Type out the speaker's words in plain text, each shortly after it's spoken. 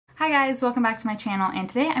Hi guys, welcome back to my channel, and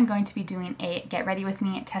today I'm going to be doing a get ready with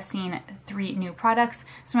me testing 3 new products.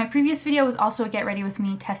 So my previous video was also a get ready with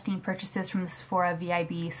me testing purchases from the Sephora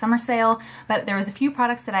VIB summer sale, but there was a few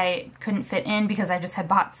products that I couldn't fit in because I just had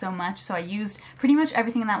bought so much, so I used pretty much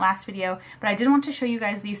everything in that last video. But I did want to show you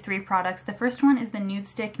guys these 3 products. The first one is the Nude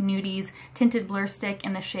Stix Nudies Tinted Blur Stick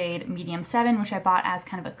in the shade Medium 7, which I bought as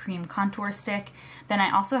kind of a cream contour stick. Then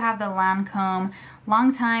I also have the Lancome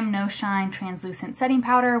Long Time No Shine Translucent Setting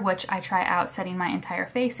Powder, which I try out setting my entire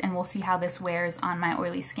face, and we'll see how this wears on my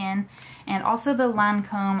oily skin. And also the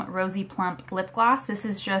Lancome Rosy Plump Lip Gloss. This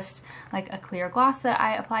is just like a clear gloss that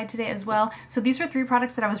I applied today as well. So these were 3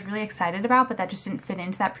 products that I was really excited about, but that just didn't fit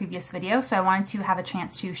into that previous video. So I wanted to have a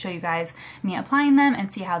chance to show you guys me applying them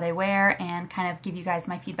and see how they wear and kind of give you guys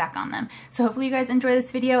my feedback on them. So hopefully you guys enjoy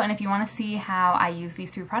this video, and if you want to see how I use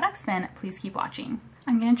these 3 products, then please keep watching.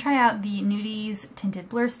 I'm going to try out the Nudies Tinted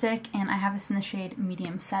Blur Stick, and I have this in the shade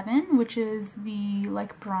Medium 7, which is the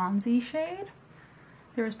like bronzy shade.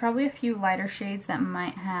 There was probably a few lighter shades that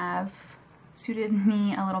might have suited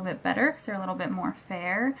me a little bit better because they're a little bit more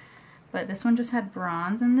fair, but this one just had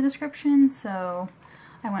bronze in the description, so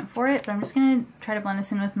I went for it. But I'm just going to try to blend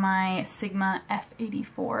this in with my Sigma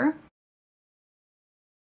F84.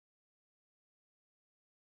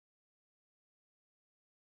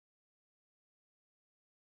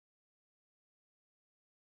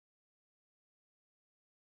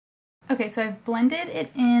 Okay, so I've blended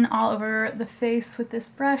it in all over the face with this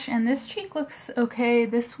brush, and this cheek looks okay.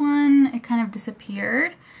 This one, it kind of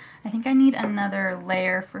disappeared. I think I need another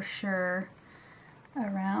layer for sure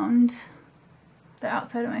around the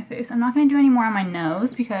outside of my face. I'm not going to do any more on my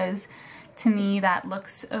nose because to me that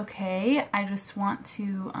looks okay. I just want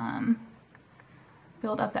to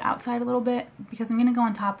build up the outside a little bit because I'm going to go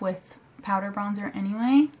on top with powder bronzer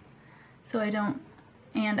anyway, so I don't.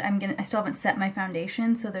 And I still haven't set my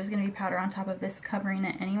foundation, so there's going to be powder on top of this covering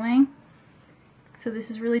it anyway. So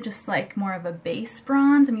this is really just like more of a base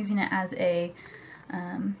bronze. I'm using it as a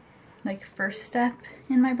like first step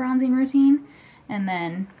in my bronzing routine, and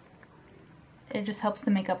then it just helps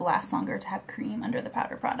the makeup last longer to have cream under the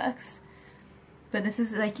powder products. But this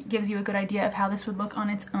is like gives you a good idea of how this would look on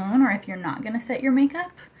its own, or if you're not going to set your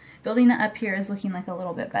makeup. Building it up here is looking like a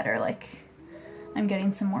little bit better, like I'm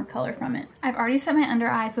getting some more color from it. I've already set my under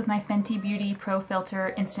eyes with my Fenty Beauty Pro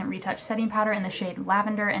Filt'r Instant Retouch Setting Powder in the shade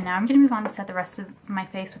Lavender, and now I'm going to move on to set the rest of my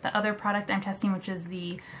face with the other product I'm testing, which is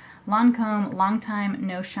the Lancome Long Time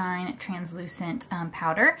No Shine Translucent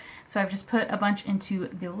Powder. So I've just put a bunch into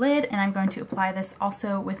the lid, and I'm going to apply this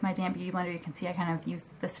also with my damp beauty blender. You can see I kind of used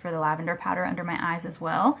this for the lavender powder under my eyes as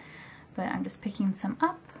well, but I'm just picking some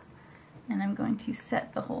up, and I'm going to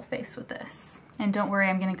set the whole face with this. And don't worry,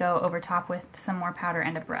 I'm going to go over top with some more powder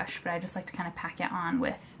and a brush, but I just like to kind of pack it on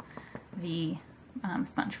with the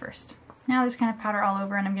sponge first. Now there's kind of powder all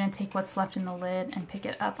over, and I'm going to take what's left in the lid and pick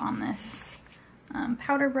it up on this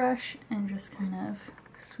powder brush and just kind of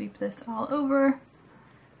sweep this all over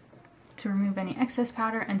to remove any excess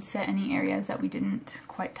powder and set any areas that we didn't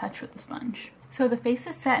quite touch with the sponge. So the face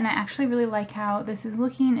is set, and I actually really like how this is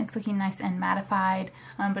looking. It's looking nice and mattified,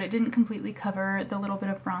 but it didn't completely cover the little bit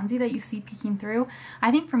of bronzy that you see peeking through.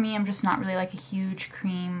 I think for me, I'm just not really like a huge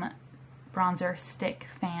cream bronzer stick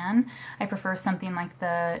fan. I prefer something like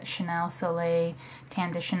the Chanel Soleil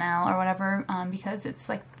Tan de Chanel or whatever, because it's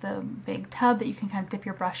like the big tub that you can kind of dip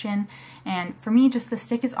your brush in, and for me just the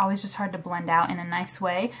stick is always just hard to blend out in a nice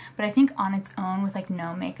way, but I think on its own with like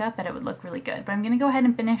no makeup that it would look really good. But I'm going to go ahead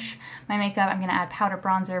and finish my makeup. I'm going to add powder,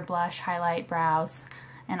 bronzer, blush, highlight, brows,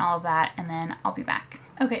 and all of that, and then I'll be back.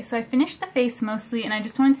 Okay, so I finished the face mostly, and I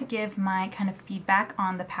just wanted to give my kind of feedback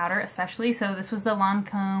on the powder especially. So this was the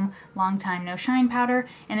Lancome Long Time No Shine powder,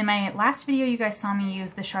 and in my last video you guys saw me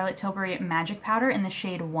use the Charlotte Tilbury Magic powder in the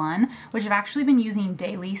shade 1, which I've actually been using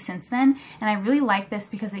daily since then, and I really like this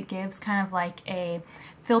because it gives kind of like a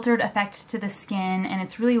filtered effect to the skin, and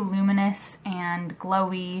it's really luminous and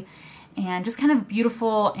glowy and just kind of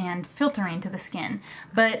beautiful and filtering to the skin.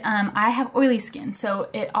 But I have oily skin, so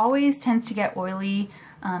it always tends to get oily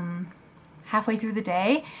halfway through the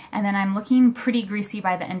day, and then I'm looking pretty greasy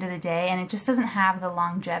by the end of the day, and it just doesn't have the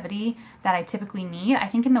longevity that I typically need. I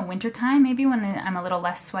think in the winter time, maybe when I'm a little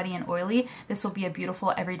less sweaty and oily, this will be a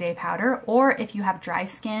beautiful everyday powder. Or if you have dry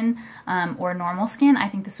skin or normal skin, I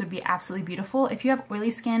think this would be absolutely beautiful. If you have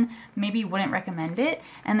oily skin, maybe wouldn't recommend it.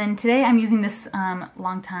 And then today I'm using this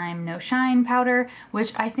Long Time No Shine powder,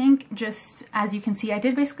 which I think just, as you can see, I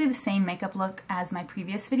did basically the same makeup look as my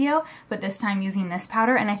previous video, but this time using this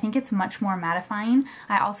powder, and I think it's much more mattifying.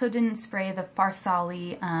 I also didn't spray the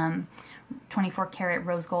Farsali 24 karat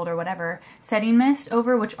rose gold or whatever setting mist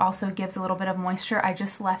over, which also gives a little bit of moisture. I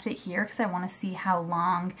just left it here because I want to see how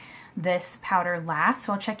long this powder lasts.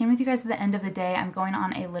 So I'll check in with you guys at the end of the day. I'm going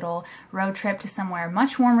on a little road trip to somewhere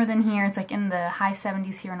much warmer than here. It's like in the high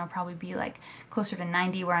 70s here, and it'll probably be like closer to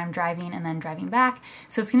 90 where I'm driving and then driving back.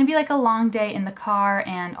 So it's going to be like a long day in the car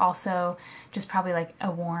and also just probably like a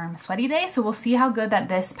warm, sweaty day. So we'll see how good that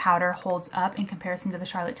this powder holds up in comparison to the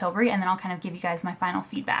Charlotte Tilbury, and then I'll kind of give you guys my final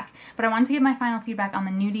feedback. But I wanted to give my final feedback on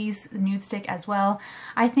the Nudies, the Nude Stick as well.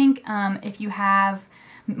 I think if you have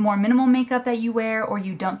more minimal makeup that you wear, or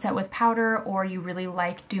you don't set with powder, or you really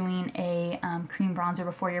like doing a cream bronzer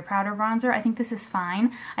before your powder bronzer, I think this is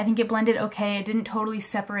fine. I think it blended okay. It didn't totally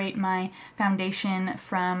separate my foundation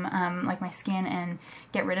from like my skin and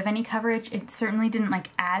get rid of any coverage. It certainly didn't like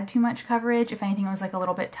add too much coverage. If anything, it was like a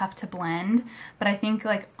little bit tough to blend, but I think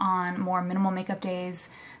like on more minimal makeup days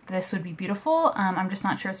this would be beautiful. I'm just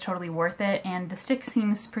not sure it's totally worth it, and the stick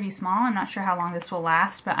seems pretty small. I'm not sure how long this will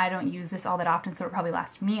last, but I don't use this all that often, so it probably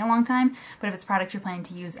lasts me a long time. But if it's product you're planning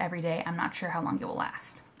to use every day, I'm not sure how long it will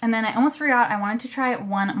last. And then I almost forgot, I wanted to try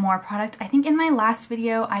one more product. I think in my last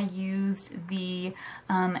video I used the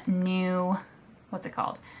new, what's it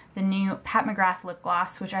called? The new Pat McGrath lip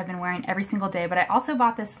gloss, which I've been wearing every single day, but I also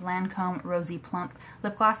bought this Lancome Rosy Plump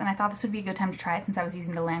lip gloss, and I thought this would be a good time to try it since I was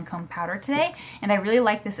using the Lancome powder today, and I really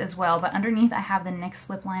like this as well. But underneath I have the NYX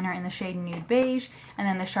lip liner in the shade Nude Beige, and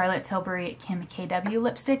then the Charlotte Tilbury Kim KW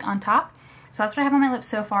lipstick on top. So that's what I have on my lips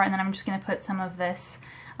so far, and then I'm just going to put some of this,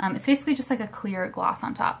 it's basically just like a clear gloss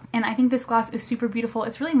on top. And I think this gloss is super beautiful.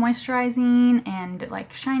 It's really moisturizing and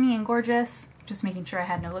like shiny and gorgeous. Just making sure I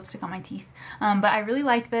had no lipstick on my teeth. But I really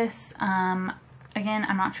like this. Again,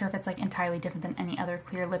 I'm not sure if it's like entirely different than any other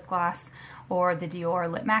clear lip gloss or the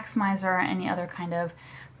Dior Lip Maximizer or any other kind of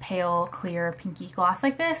pale, clear, pinky gloss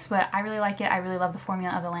like this, but I really like it. I really love the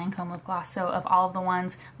formula of the Lancome lip gloss, so of all of the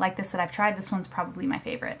ones like this that I've tried, this one's probably my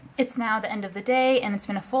favorite. It's now the end of the day, and it's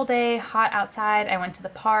been a full day, hot outside. I went to the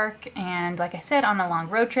park, and like I said, on a long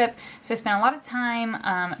road trip, so I spent a lot of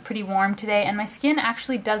time pretty warm today, and my skin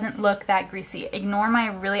actually doesn't look that greasy. Ignore my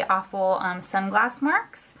really awful sunglass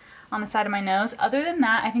marks on the side of my nose. Other than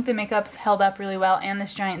that, I think the makeup's held up really well, and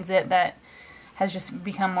this giant zit that has just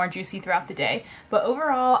become more juicy throughout the day. But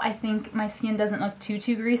overall, I think my skin doesn't look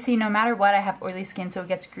too greasy. No matter what, I have oily skin, so it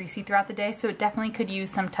gets greasy throughout the day, so it definitely could use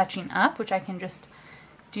some touching up, which I can just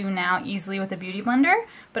do now easily with a beauty blender.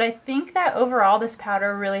 But I think that overall this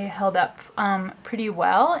powder really held up pretty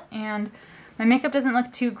well, and my makeup doesn't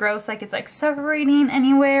look too gross, like it's like separating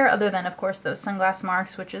anywhere, other than of course those sunglass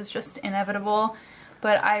marks, which is just inevitable.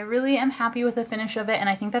 But I really am happy with the finish of it, and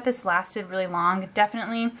I think that this lasted really long.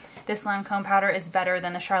 Definitely this Lancome powder is better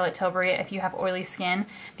than the Charlotte Tilbury if you have oily skin.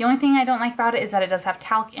 The only thing I don't like about it is that it does have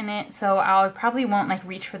talc in it, so I probably won't like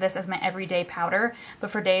reach for this as my everyday powder, but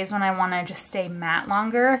for days when I want to just stay matte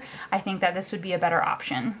longer, I think that this would be a better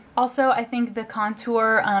option. Also, I think the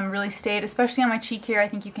contour really stayed, especially on my cheek here. I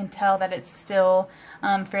think you can tell that it's still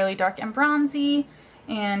fairly dark and bronzy,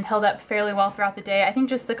 and held up fairly well throughout the day. I think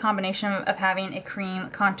just the combination of having a cream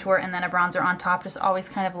contour and then a bronzer on top just always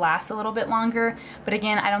kind of lasts a little bit longer. But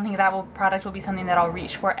again, I don't think that product will be something that I'll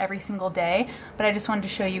reach for every single day, but I just wanted to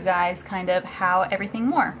show you guys kind of how everything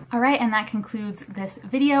wore. Alright, and that concludes this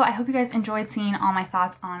video. I hope you guys enjoyed seeing all my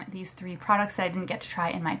thoughts on these 3 products that I didn't get to try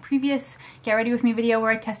in my previous Get Ready With Me video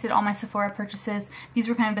where I tested all my Sephora purchases. These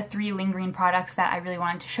were kind of the 3 lingering products that I really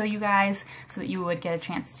wanted to show you guys so that you would get a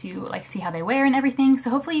chance to like see how they wear and everything. So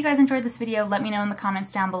hopefully you guys enjoyed this video. Let me know in the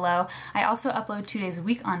comments down below. I also upload 2 days a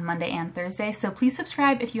week on Monday and Thursday, so please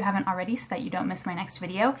subscribe if you haven't already so that you don't miss my next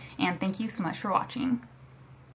video, and thank you so much for watching.